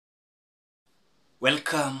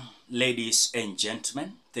Welcome, ladies and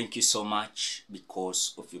gentlemen. Thank you so much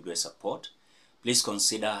because of your great support. Please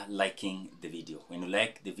consider liking the video. When you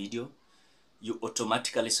like the video, you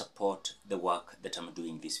automatically support the work that I'm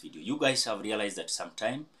doing this video. You guys have realized that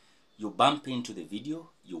sometime you bump into the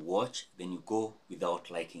video, you watch, then you go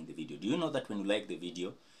without liking the video. Do you know that when you like the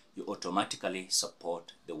video, you automatically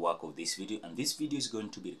support the work of this video, and this video is going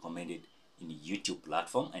to be recommended in the YouTube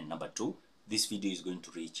platform, and number two, this video is going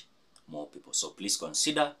to reach more people. So please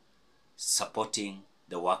consider supporting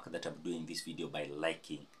the work that I'm doing this video by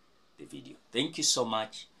liking the video. Thank you so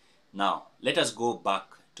much. Now let us go back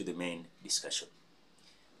to the main discussion.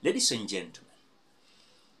 Ladies and gentlemen,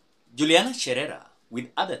 Juliana, Cherera with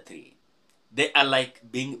other three, they are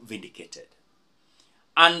like being vindicated.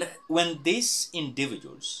 And when these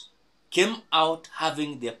individuals came out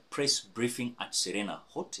having their press briefing at Serena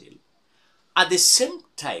Hotel, at the same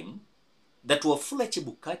time that Wafula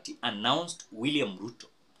Chebukati announced William RUTO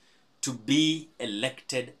to be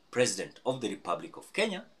elected president of the Republic of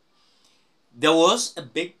Kenya, there was a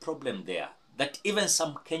big problem there that even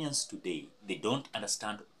some Kenyans today, they don't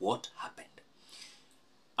understand what happened.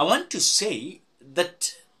 I want to say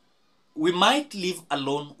that we might leave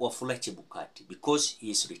alone Wafula Chebukati because he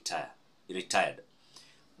is retired.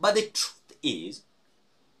 But the truth is,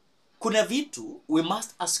 kuna vitu we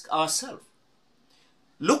must ask ourselves.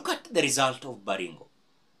 Look at the result of Baringo.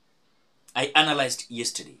 I analyzed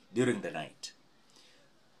yesterday during the night.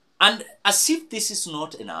 And as if this is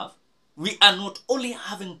not enough, we are not only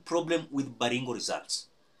having problem with Baringo results.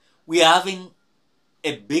 We are having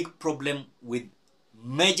a big problem with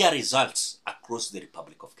major results across the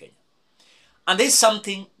Republic of Kenya. And there's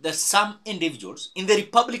something that some individuals in the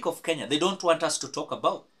Republic of Kenya, they don't want us to talk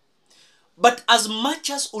about. But as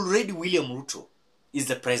much as already William RUTO is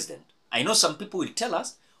the president, I know some people will tell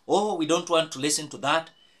us, oh, we don't want to listen to that.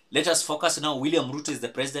 Let us focus now, William RUTO is the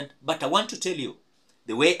president. But I want to tell you,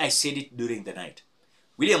 the way I said it during the night,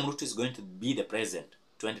 William RUTO is going to be the president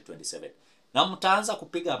 2027. Na mtaanza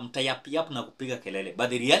kupiga, mtayap na kupiga kelele. But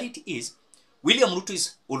the reality is, William RUTO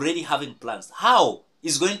is already having plans. How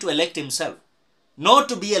he's going to elect himself? Not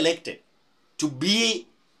to be elected.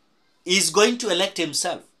 He's going to elect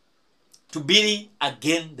himself to be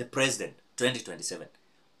again the president 2027.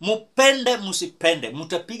 Mupende musipende,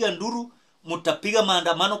 mutapiga nduru, mutapiga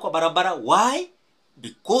maandamano kwa barabara. Why?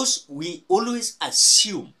 Because we always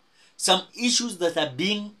assume some issues that are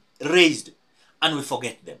being raised and we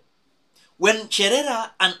forget them. When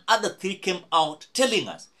Cherera and other three came out telling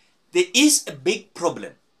us there is a big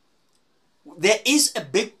problem. There is a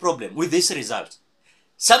big problem with this result.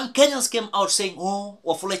 Some Kenyans came out saying, oh,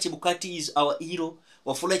 Wafula Chebukati is our hero.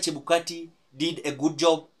 Wafula Chebukati did a good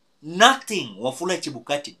job. Nothing Wafula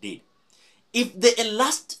Chebukati did. If the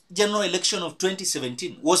last general election of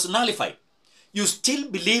 2017 was nullified, you still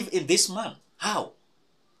believe in this man. How?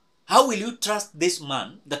 How will you trust this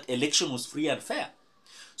man that election was free and fair?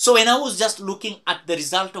 So when I was just looking at the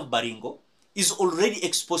result of Baringo, is already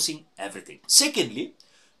exposing everything. Secondly,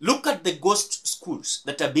 look at the ghost schools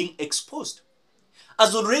that are being exposed.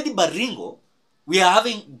 As already Baringo, we are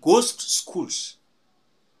having ghost schools.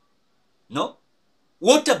 No?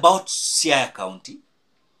 What about Siaya County?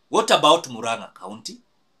 What about Murang'a County?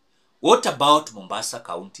 What about Mombasa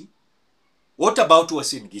County? What about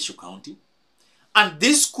Uasin Gishu County? And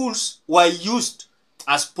these schools were used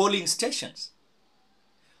as polling stations.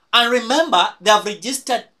 And remember, they have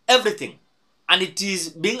registered everything. And it is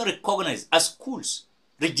being recognized as schools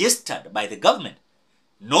registered by the government.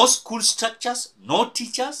 No school structures, no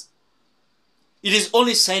teachers. It is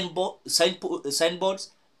only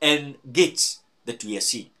signboards and gates that we are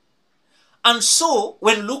seeing. And so,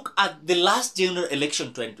 when look at the last general election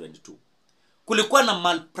 2022, kulikuwa na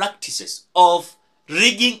malpractices of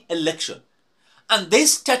rigging election. And they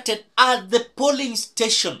started at the polling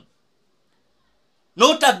station,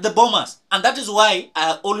 not at the bombers. And that is why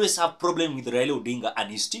I always have problem with Raila Odinga and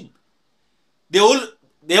his team. They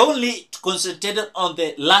only concentrated on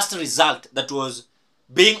the last result that was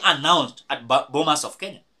being announced at Bomas of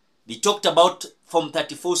Kenya. They talked about Form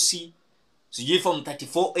 34C, Form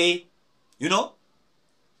 34A, you know.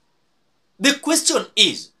 The question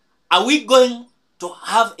is, are we going to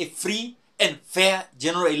have a free and fair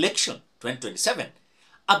general election 2027?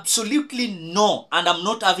 Absolutely no, and I'm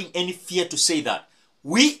not having any fear to say that.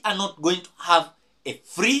 We are not going to have a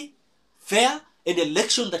free, fair, and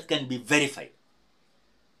election that can be verified.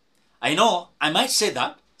 I know, I might say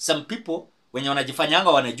that some people, when wanajifanyanga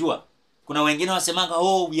wanajua, kuna wengine wasemanga,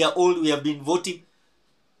 oh, we are old, we have been voting.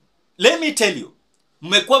 Let me tell you,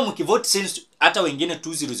 mmekuwa mkivote since hata wengine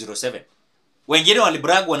 2007. Wengine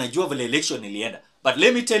walibrag wanajua vile election ilienda. But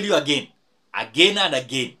let me tell you again, again and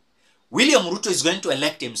again, William Ruto is going to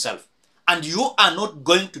elect himself, and you are not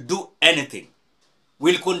going to do anything.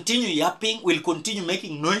 We'll continue yapping, we'll continue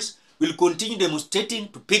making noise, we'll continue demonstrating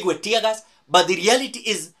to pig with tear gas, but the reality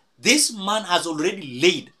is this man has already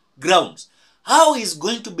laid grounds. How is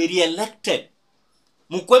going to be re-elected?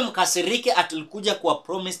 Mukwe mkasirike atilikuja kuwa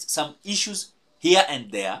promised some issues here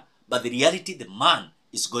and there, but the reality, the man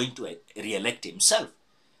is going to re-elect himself.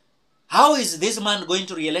 How is this man going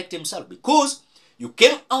to re-elect himself? Because you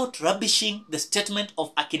came out rubbishing the statement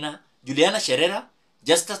of akina Juliana, Cherera,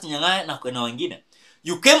 Justice Nyang'aya na kuna wengine.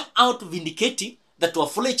 You came out vindicating that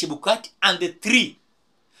Wafula, Chebukati and the three.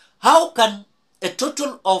 How can a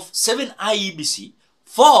total of 7 IEBC,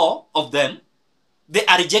 4 of them, they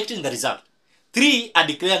are rejecting the result? 3 are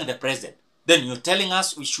declaring the president. Then you're telling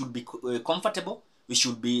us we should be comfortable, we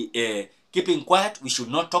should be keeping quiet, we should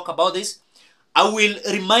not talk about this. I will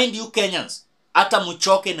remind you Kenyans, ata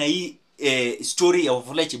muchoke na hii story of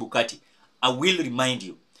Wafula Chebukati. I will remind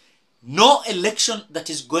you, no election that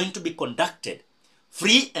is going to be conducted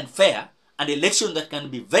free and fair, an election that can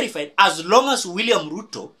be verified as long as William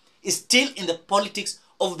Ruto is still in the politics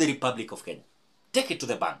of the Republic of Kenya. Take it to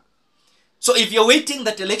the bank. So if you're waiting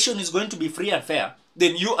that election is going to be free and fair,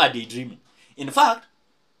 then you are daydreaming. In fact,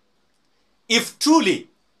 if truly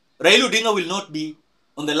Raila Odinga will not be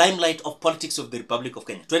on the limelight of politics of the Republic of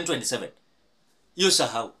Kenya 2027, you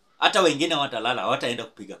sahau. Hata wengine watalala, wataenda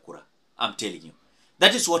kupiga kura. I'm telling you.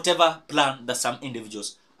 That is whatever plan that some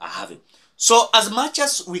individuals are having. So as much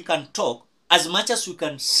as we can talk, as much as we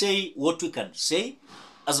can say what we can say,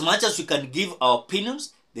 as much as we can give our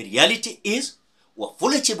opinions, the reality is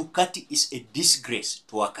Wafula Chebukati is a disgrace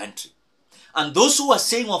to our country. And those who are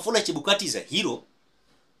saying Wafula Chebukati is a hero,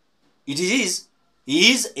 he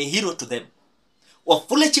is a hero to them.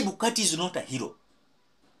 Wafula Chebukati is not a hero.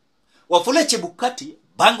 Wafula Chebukati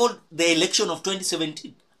bungled the election of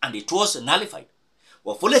 2017 and it was nullified.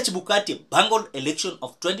 Wafula Chebukati bungled election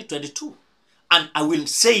of 2022 and I will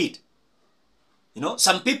say it. You know,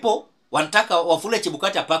 some people wantaka Wafula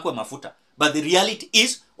Chebukati apakwe mafuta, but the reality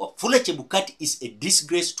is Wafula Chebukati is a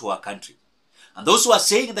disgrace to our country. And those who are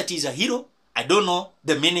saying that he's a hero, I don't know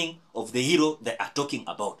the meaning of the hero they are talking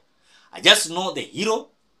about. I just know the hero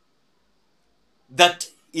that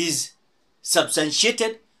is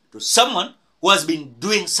substantiated to someone who has been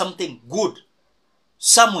doing something good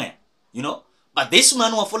somewhere, you know. But this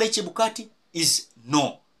man Wafula Chebukati is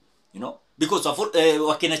no, you know, because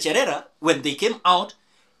wakina Cherera, when they came out,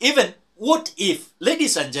 even what if,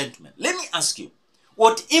 ladies and gentlemen, let me ask you,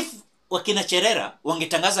 what if wakina Cherera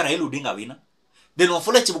wangetangaza Raila Odinga wina, then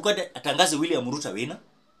Wafula Chebukati atangaze William Ruto wina,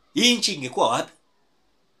 hii nchi ingekuwa wapi?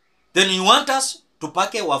 Then you want us to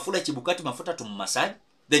pake Wafula Chebukati mafuta tummasaji,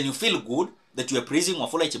 then you feel good that you are praising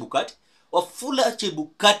Wafula Chebukati. Wafula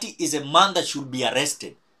Chebukati is a man that should be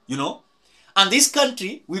arrested, you know. And this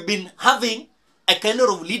country, we've been having a kind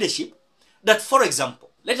of leadership that, for example,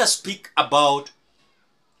 let us speak about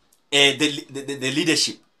the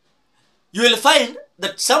leadership. You will find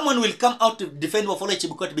that someone will come out to defend Wafula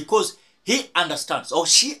Chebukati because he understands or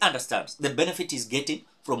she understands the benefit he's getting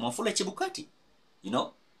from Wafula Chebukati, you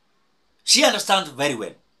know. She understands very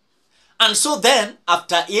well. And so then,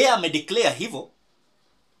 after Yeye may declare hivyo,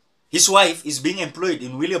 his wife is being employed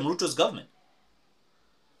in William Ruto's government.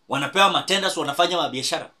 Wanapewa matenders, wanafanya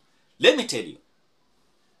mabiashara. Let me tell you,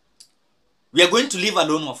 we are going to leave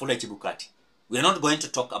alone Wafula Chebukati. We are not going to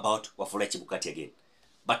talk about Wafula Chebukati again.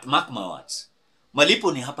 But mark my words,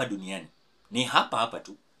 malipo ni hapa duniani. Ni hapa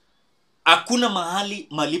tu. Hakuna mahali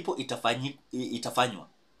malipo itafanywa.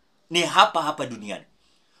 Ni hapa duniani.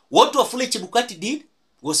 What Wafula Chebukati did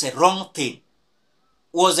was a wrong thing.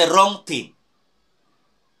 Was a wrong thing.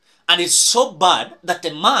 And it's so bad that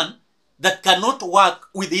a man that cannot work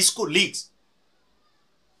with his colleagues.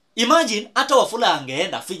 Imagine, hata Wafula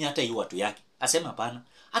angeenda afinya hata hiyo watu yake. Asema hapana,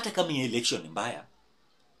 hata kama hii election ni mbaya,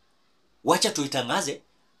 wacha tuitangaze,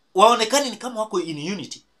 waonekane ni kama wako in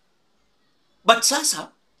unity. But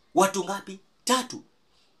sasa, watu ngapi? 3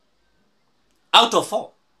 out of 4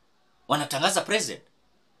 wanatangaza president.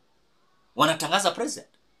 Wanatangaza president.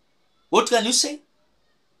 What can you say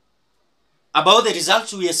about the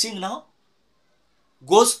results we are seeing now?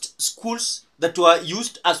 Ghost schools that were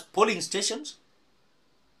used as polling stations,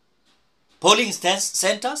 polling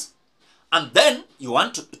centers, and then you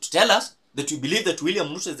want to tell us that you believe that William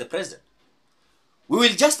Ruto is the president. We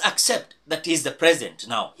will just accept that he is the president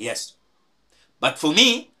now, yes. But for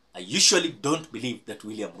me, I usually don't believe that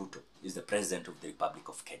William Ruto is the president of the Republic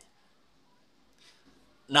of Kenya.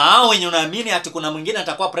 Na wenye unaamini ati kuna mwingine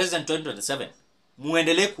atakuwa president 2027,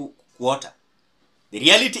 muendelee kuota. The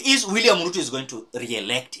reality is William Ruto is going to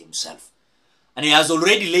re-elect himself. And he has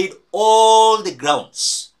already laid all the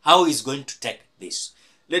grounds how he's going to take this.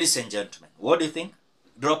 Ladies and gentlemen, what do you think?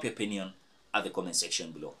 Drop your opinion at the comment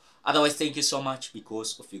section below. Otherwise, thank you so much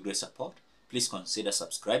because of your great support. Please consider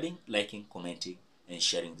subscribing, liking, commenting, and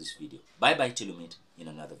sharing this video. Bye bye till we meet in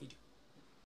another video.